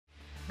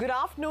Good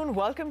afternoon.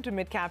 Welcome to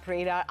Midcap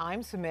Radar.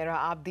 I'm Sumaira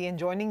Abdi, and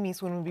joining me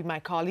soon will be my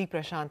colleague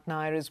Prashant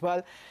Nair as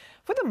well.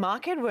 For the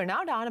market, we're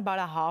now down about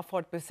a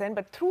 0.5%,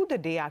 but through the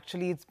day,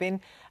 actually, it's been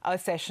a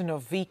session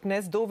of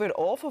weakness, though we're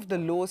off of the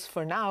lows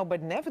for now,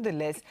 but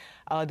nevertheless,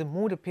 the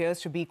mood appears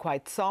to be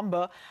quite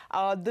somber.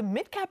 The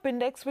mid-cap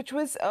index, which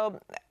was, a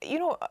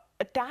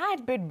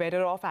tad bit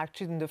better off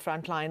actually than the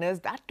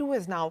frontliners, that too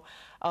has now,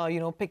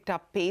 picked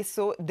up pace.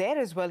 So there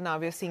as well, now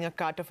we're seeing a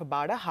cut of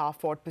about a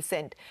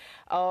 0.5%.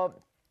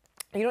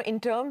 In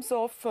terms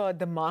of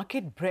the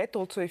market breadth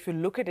also, if you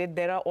look at it,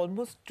 there are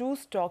almost 2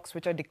 stocks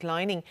which are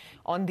declining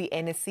on the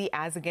NSE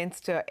as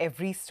against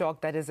every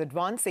stock that is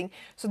advancing.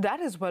 So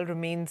that as well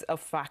remains a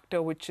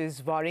factor which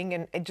is worrying,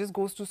 and it just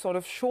goes to sort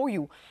of show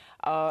you,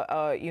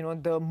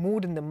 the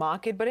mood in the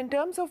market. But in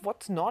terms of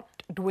what's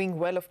not doing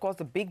well, of course,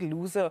 the big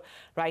loser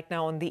right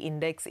now on the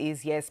index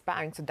is Yes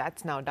Bank. So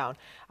that's now down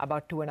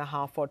about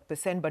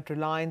 2.5%. But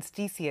Reliance,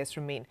 TCS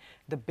remain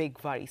the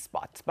big worry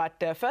spots.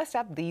 But first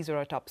up, these are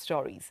our top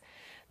stories.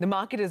 The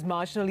market is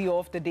marginally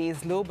off the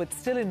day's low, but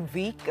still in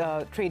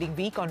trading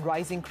weak on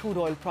rising crude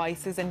oil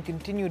prices and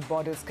continued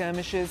border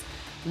skirmishes.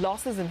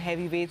 Losses in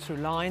heavyweights,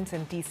 Reliance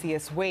and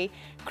TCS weigh.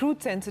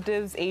 Crude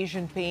sensitives,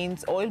 Asian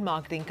paints, oil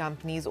marketing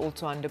companies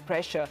also under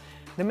pressure.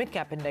 The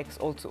mid-cap index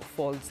also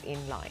falls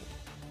in line.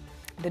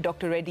 The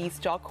Dr. Reddy's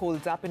stock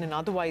holds up in an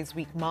otherwise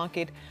weak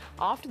market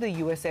after the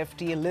US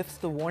FDA lifts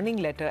the warning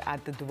letter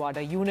at the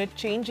Duvada unit,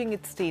 changing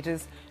its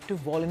status to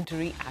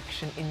voluntary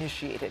action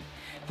initiated.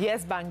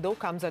 Yes Bank, though,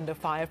 comes under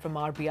fire from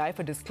RBI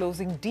for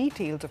disclosing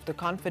details of the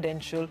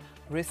confidential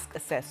risk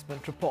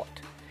assessment report.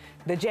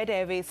 The Jet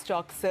Airways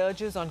stock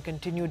surges on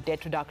continued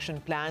debt reduction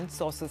plans.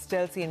 Sources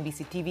tell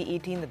cnbc TV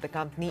 18 that the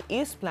company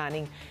is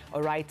planning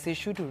a rights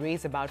issue to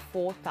raise about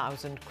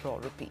 4,000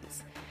 crore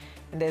rupees.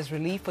 And there's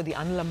relief for the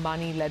Anil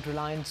Ambani-led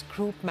Reliance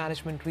Group.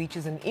 Management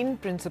reaches an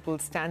in-principle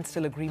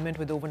standstill agreement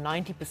with over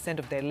 90%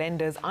 of their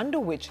lenders, under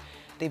which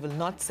they will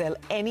not sell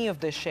any of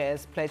the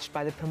shares pledged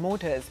by the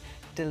promoters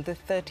till the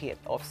 30th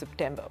of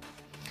September.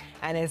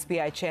 An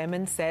SBI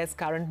chairman says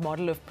current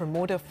model of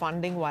promoter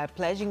funding via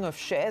pledging of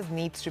shares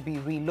needs to be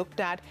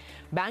re-looked at.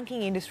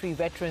 Banking industry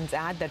veterans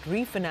add that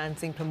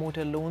refinancing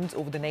promoter loans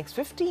over the next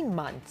 15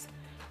 months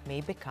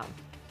may become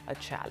a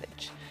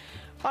challenge.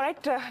 All right,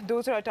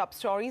 those are our top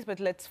stories,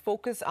 but let's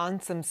focus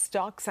on some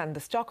stocks. And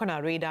the stock on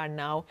our radar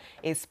now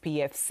is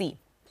PFC.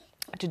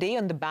 Today,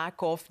 on the back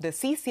of the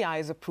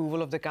CCI's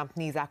approval of the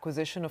company's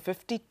acquisition of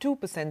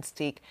 52%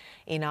 stake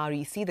in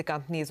REC, the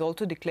company has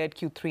also declared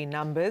Q3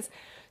 numbers.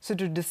 So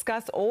to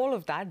discuss all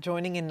of that,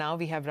 joining in now,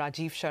 we have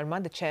Rajiv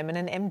Sharma, the chairman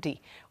and MD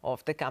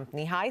of the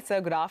company. Hi,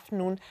 sir. Good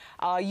afternoon.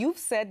 You've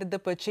said that the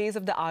purchase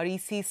of the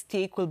REC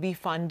stake will be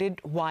funded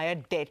via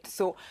debt.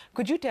 So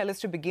could you tell us,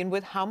 to begin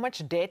with, how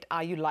much debt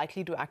are you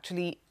likely to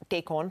actually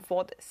take on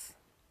for this?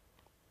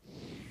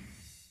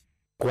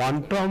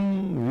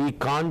 Quantum, we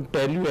can't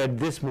tell you at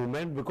this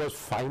moment, because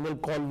final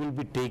call will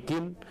be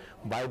taken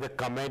by the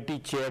committee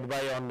chaired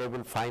by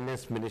Honorable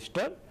Finance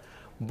Minister.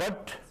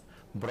 But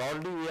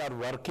broadly, we are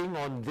working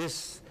on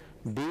this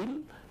deal.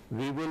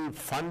 We will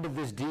fund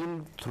this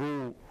deal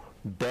through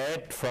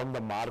debt from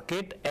the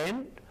market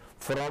and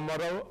from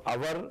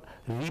our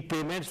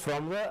repayments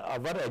from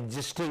our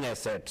existing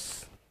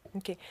assets.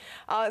 Okay.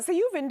 So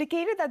you've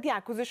indicated that the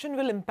acquisition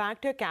will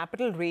impact your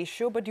capital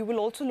ratio, but you will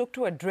also look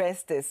to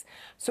address this.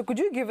 So could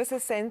you give us a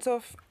sense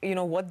of,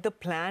 what the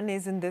plan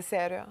is in this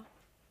area?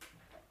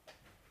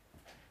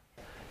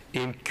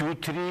 In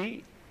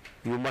Q3,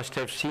 you must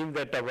have seen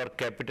that our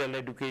capital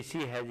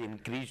adequacy has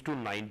increased to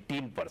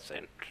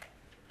 19%.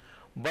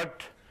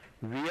 But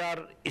we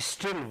are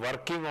still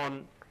working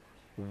on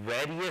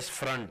various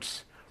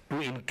fronts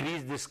to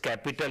increase this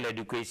capital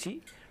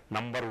adequacy.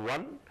 Number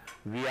one,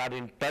 we are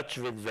in touch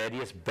with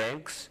various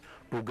banks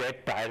to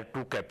get Tier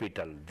 2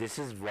 capital. This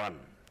is one.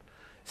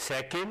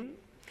 Second,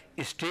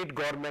 state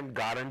government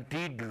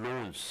guaranteed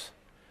loans.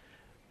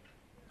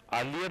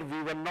 Earlier,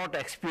 we were not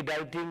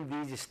expediting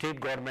these state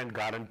government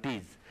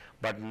guarantees,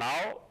 but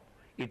now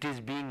it is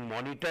being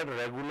monitored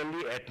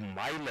regularly at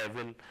my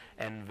level,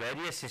 and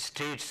various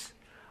states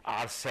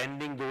are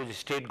sending those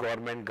state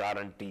government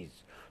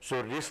guarantees.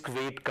 So risk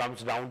weight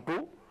comes down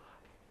to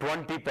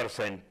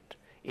 20%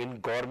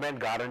 in government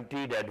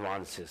guaranteed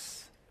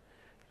advances.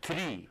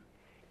 3,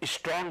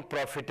 strong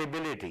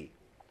profitability.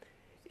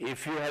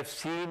 If you have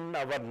seen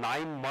our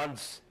 9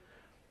 months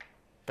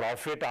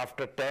profit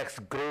after tax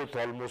growth,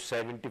 almost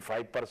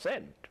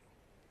 75%.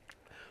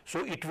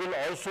 So it will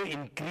also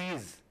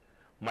increase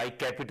my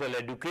capital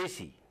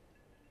adequacy.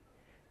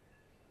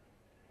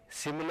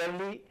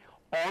 Similarly,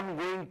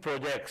 ongoing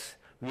projects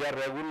we are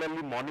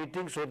regularly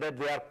monitoring so that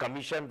they are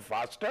commissioned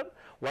faster.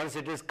 Once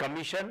it is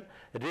commissioned,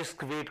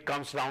 risk weight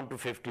comes down to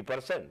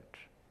 50%.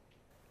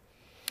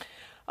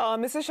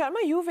 Mr. Sharma,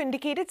 you've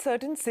indicated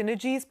certain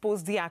synergies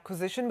post the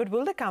acquisition, but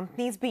will the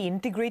companies be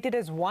integrated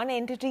as one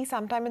entity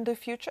sometime in the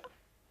future?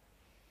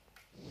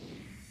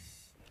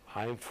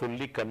 I am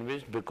fully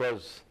convinced,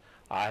 because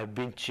I have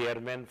been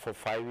chairman for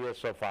 5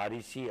 years of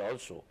REC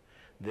also.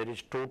 There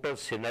is total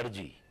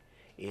synergy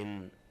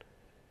in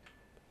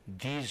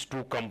these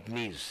two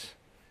companies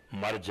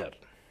merger.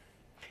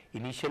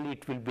 Initially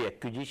it will be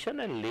acquisition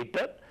and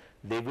later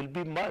they will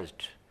be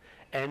merged,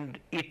 and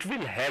it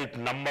will help,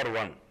 number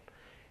one,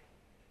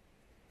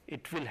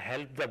 it will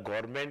help the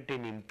government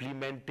in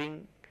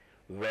implementing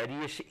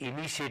various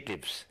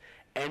initiatives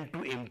and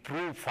to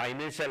improve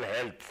financial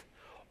health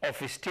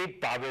of state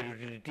power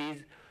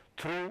utilities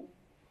through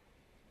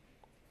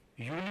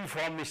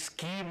uniform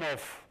scheme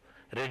of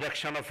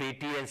reduction of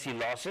AT&C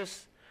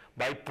losses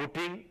by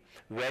putting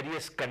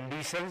various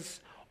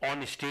conditions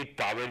on state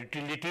power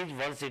utilities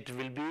once it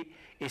will be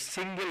a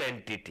single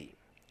entity.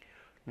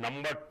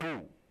 Number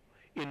two,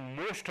 in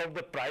most of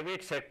the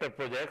private sector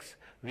projects,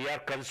 we are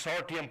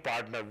consortium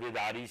partner with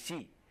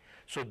REC.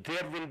 So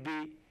there will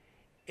be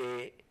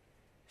a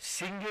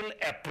single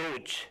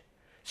approach,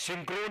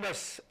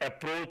 synchronous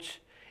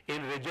approach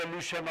in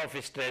resolution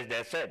of stressed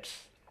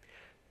assets.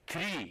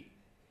 Three,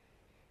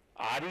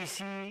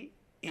 REC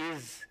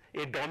is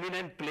a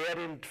dominant player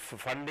in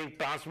funding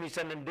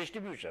transmission and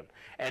distribution,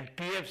 and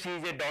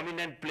PFC is a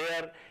dominant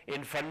player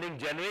in funding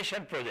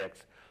generation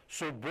projects.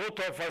 So both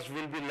of us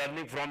will be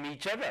learning from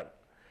each other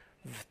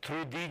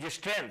through these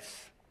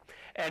strengths,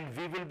 and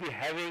we will be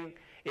having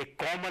a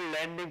common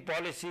lending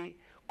policy,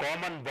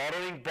 common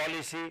borrowing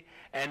policy,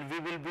 and we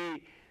will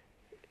be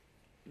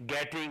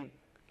getting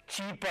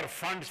cheaper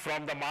funds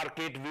from the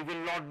market. We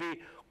will not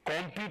be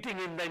competing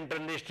in the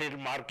international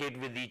market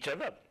with each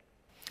other.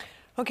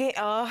 Okay,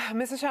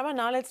 Mr. Sharma,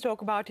 now let's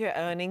talk about your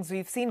earnings.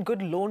 We've seen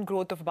good loan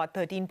growth of about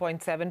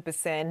 13.7%.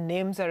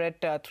 NIMs are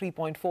at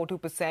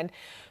 3.42%.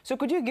 So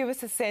could you give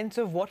us a sense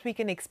of what we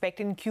can expect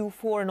in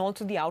Q4 and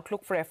also the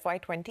outlook for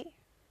FY20?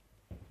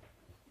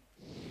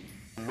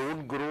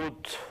 Loan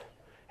growth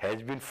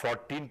has been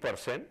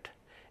 14%,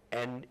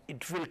 and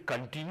it will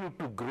continue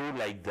to grow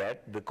like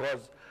that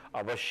because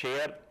our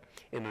share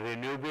in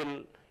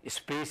renewable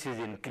space is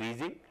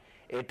increasing.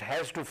 It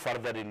has to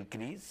further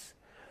increase.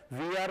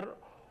 We are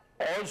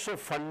also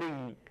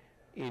funding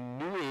in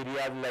new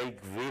areas like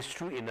waste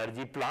to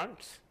energy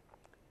plants.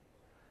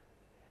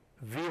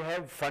 We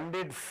have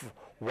funded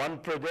one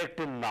project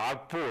in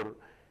Nagpur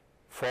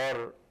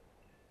for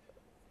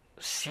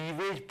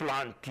sewage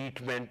plant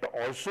treatment.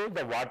 Also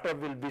the water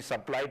will be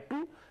supplied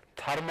to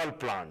thermal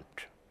plant.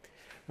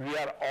 We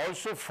are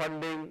also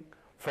funding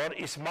for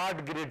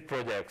smart grid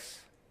projects.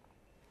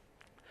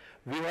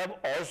 We have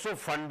also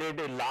funded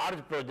a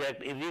large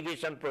project,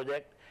 irrigation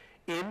project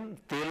in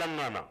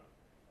Telangana.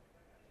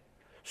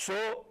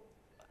 So,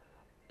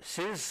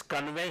 since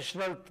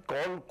conventional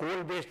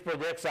coal-based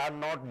projects are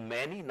not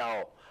many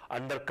now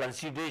under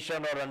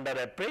consideration or under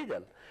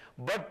appraisal,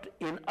 but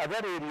in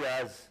other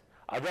areas,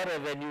 other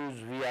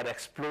avenues we are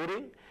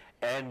exploring,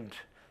 and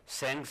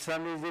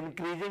sanction is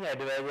increasing, as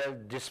well as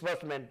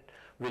disbursement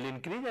will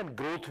increase and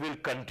growth will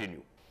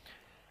continue.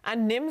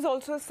 And NIMs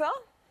also, sir?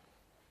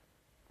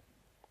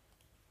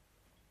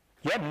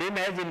 Yeah, NIM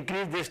has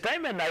increased this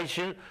time, and I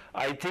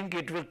think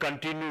it will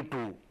continue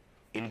to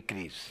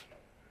increase.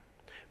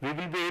 We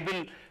will be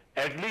able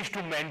at least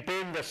to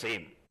maintain the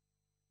same.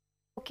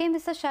 Okay,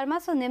 Mr.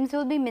 Sharma, so NIMs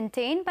will be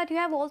maintained, but you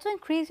have also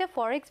increased your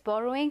forex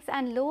borrowings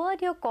and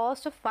lowered your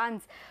cost of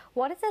funds.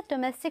 What is the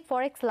domestic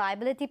forex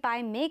liability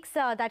pie mix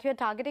that you are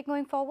targeting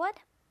going forward?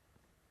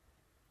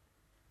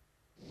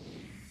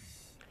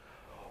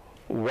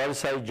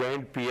 Once I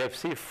joined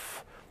PFC,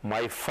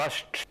 my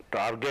first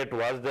target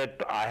was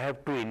that I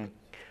have to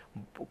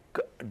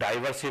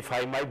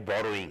diversify my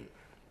borrowing.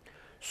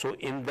 So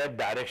in that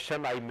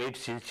direction, I made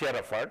sincere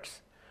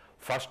efforts.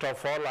 First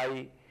of all,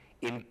 I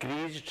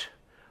increased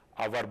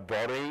our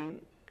borrowing,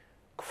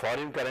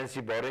 foreign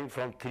currency borrowing,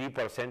 from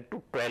 3%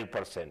 to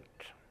 12%.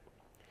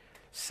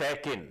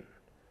 Second,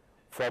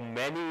 for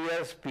many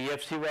years,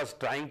 PFC was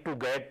trying to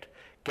get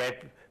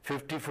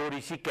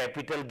 54EC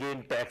capital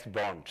gain tax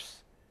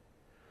bonds.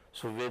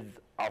 So with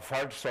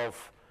efforts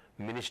of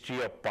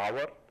Ministry of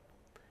Power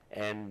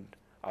and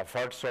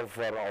efforts of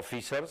our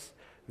officers,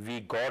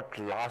 we got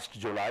last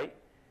July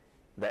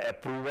the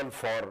approval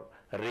for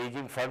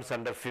raising funds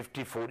under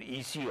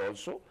 54EC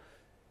also,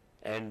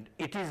 and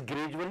it is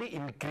gradually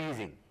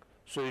increasing.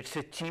 So it's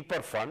a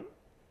cheaper fund,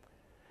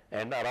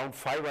 and around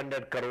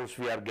 500 crores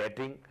we are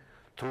getting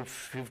through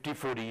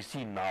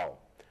 54EC now.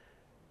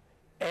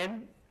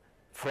 And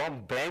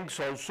from banks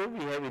also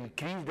we have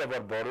increased our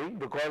borrowing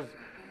because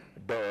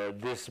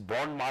this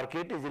bond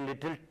market is a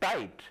little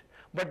tight,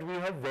 but we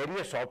have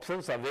various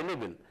options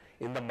available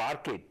in the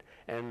market,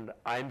 and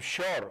I am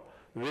sure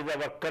with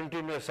our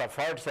continuous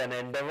efforts and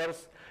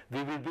endeavors,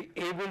 we will be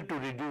able to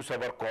reduce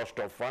our cost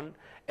of fund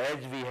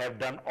as we have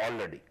done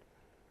already.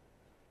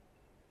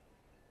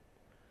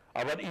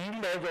 Our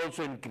yield has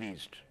also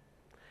increased,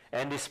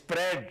 and the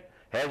spread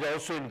has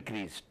also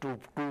increased to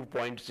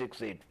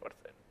 2.68%.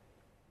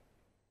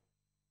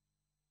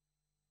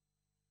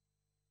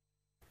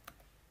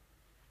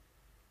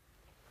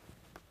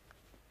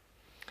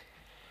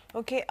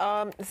 Okay,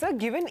 sir,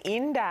 given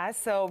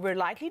INDAS, we're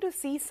likely to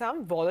see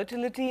some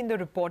volatility in the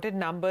reported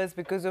numbers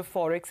because of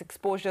forex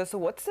exposure. So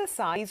what's the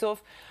size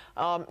of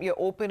your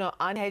open or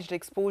unhedged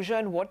exposure,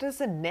 and what is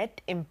the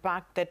net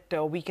impact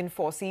that we can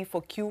foresee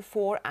for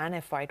Q4 and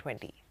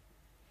FY20?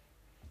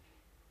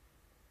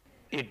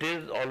 It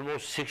is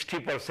almost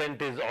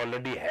 60% is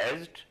already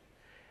hedged,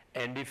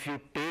 and if you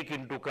take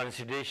into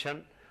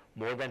consideration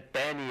more than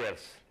 10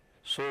 years,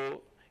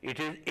 so it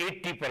is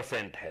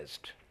 80%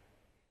 hedged.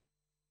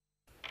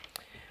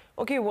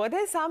 Okay, were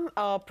there some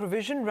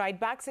provision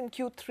write-backs in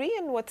Q3,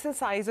 and what's the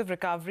size of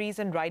recoveries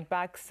and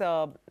write-backs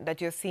that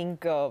you're seeing,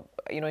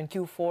 in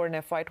Q4 and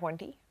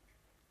FY20?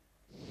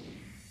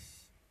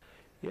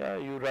 Yeah,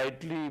 you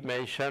rightly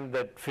mentioned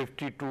that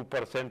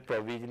 52%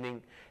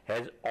 provisioning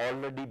has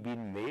already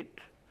been made,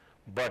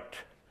 but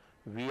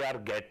we are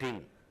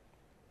getting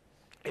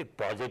a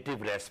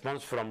positive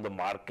response from the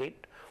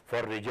market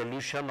for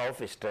resolution of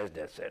stressed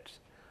assets.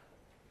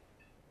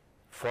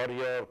 For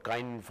your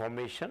kind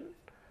information,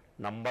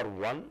 number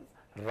one,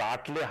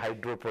 Ratle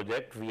Hydro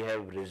project we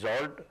have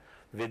resolved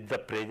with the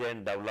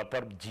present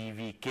developer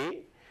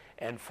GVK,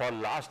 and for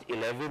last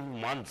 11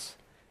 months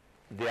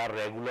they are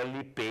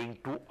regularly paying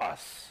to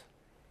us.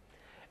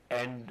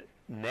 And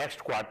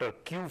next quarter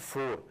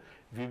Q4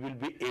 we will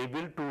be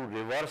able to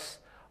reverse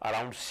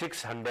around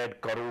 600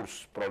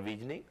 crores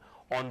provisioning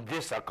on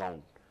this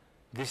account.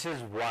 This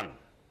is one.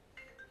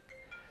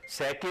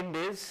 Second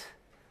is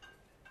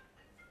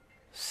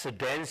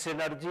Dense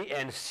Energy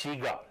and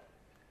SIGA.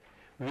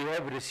 We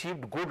have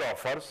received good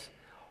offers.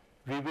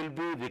 We will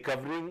be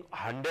recovering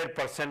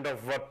 100%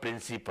 of our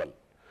principal.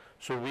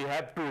 So we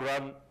have to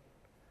run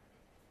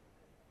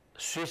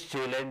Swiss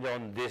challenge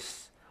on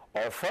this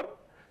offer.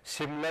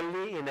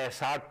 Similarly, in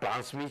SR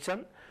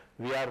transmission,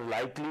 we are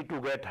likely to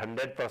get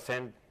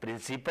 100%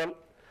 principal.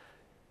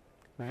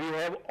 We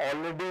have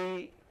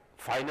already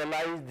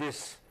finalized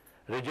this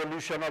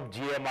resolution of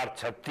GMR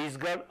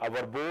Chhattisgarh.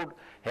 Our board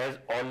has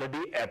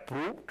already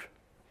approved,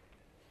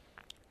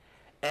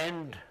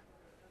 and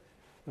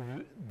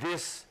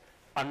this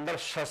under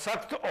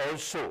Sashakt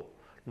also,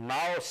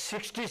 now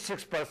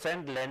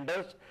 66%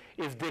 lenders,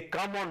 if they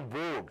come on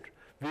board,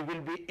 we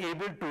will be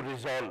able to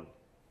resolve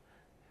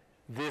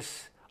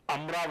this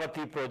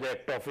Amravati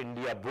project of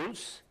India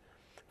Bulls.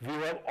 We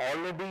have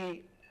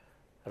already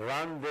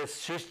run this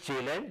Swiss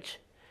challenge,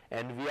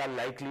 and we are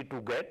likely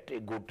to get a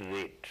good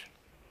rate.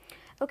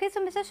 Okay,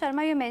 so Mr.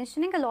 Sharma, you're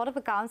mentioning a lot of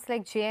accounts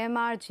like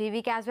JMR,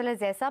 JVK as well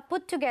as ESA.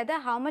 Put together,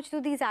 how much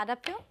do these add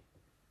up to?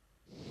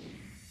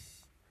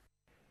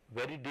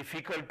 Very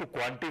difficult to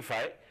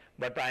quantify,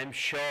 but I am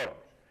sure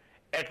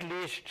at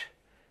least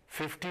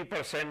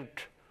 50%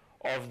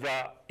 of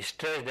the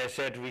stressed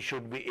asset we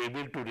should be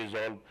able to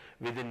resolve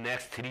within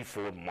next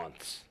 3-4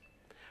 months.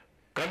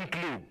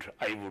 Conclude,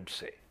 I would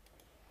say.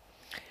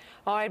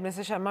 All right,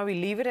 Mr. Sharma, we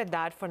leave it at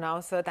that for now,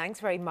 sir. Thanks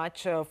very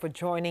much for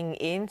joining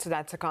in. So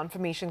that's a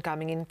confirmation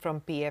coming in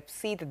from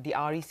PFC that the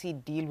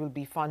REC deal will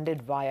be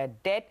funded via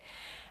debt.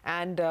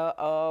 And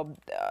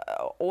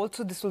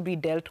also this will be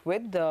dealt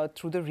with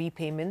through the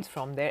repayments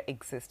from their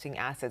existing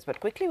assets. But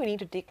quickly, we need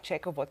to take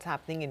check of what's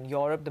happening in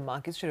Europe. The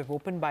markets should have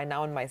opened by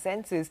now, and my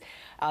sense is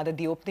that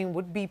the opening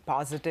would be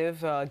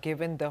positive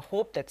given the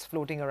hope that's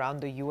floating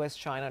around the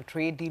US-China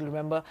trade deal.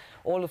 Remember,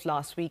 all of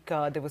last week,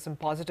 there were some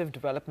positive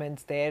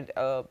developments there.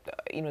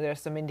 There are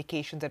some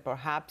indications that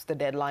perhaps the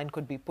deadline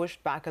could be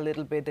pushed back a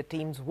little bit. The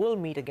teams will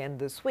meet again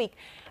this week.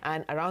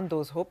 And around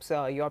those hopes,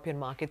 European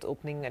markets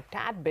opening a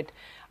tad bit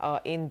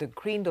in the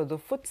green, though the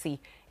FTSE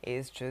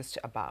is just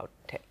about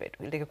tepid.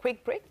 We'll take a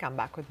quick break, come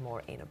back with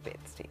more in a bit.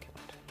 Stay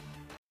tuned.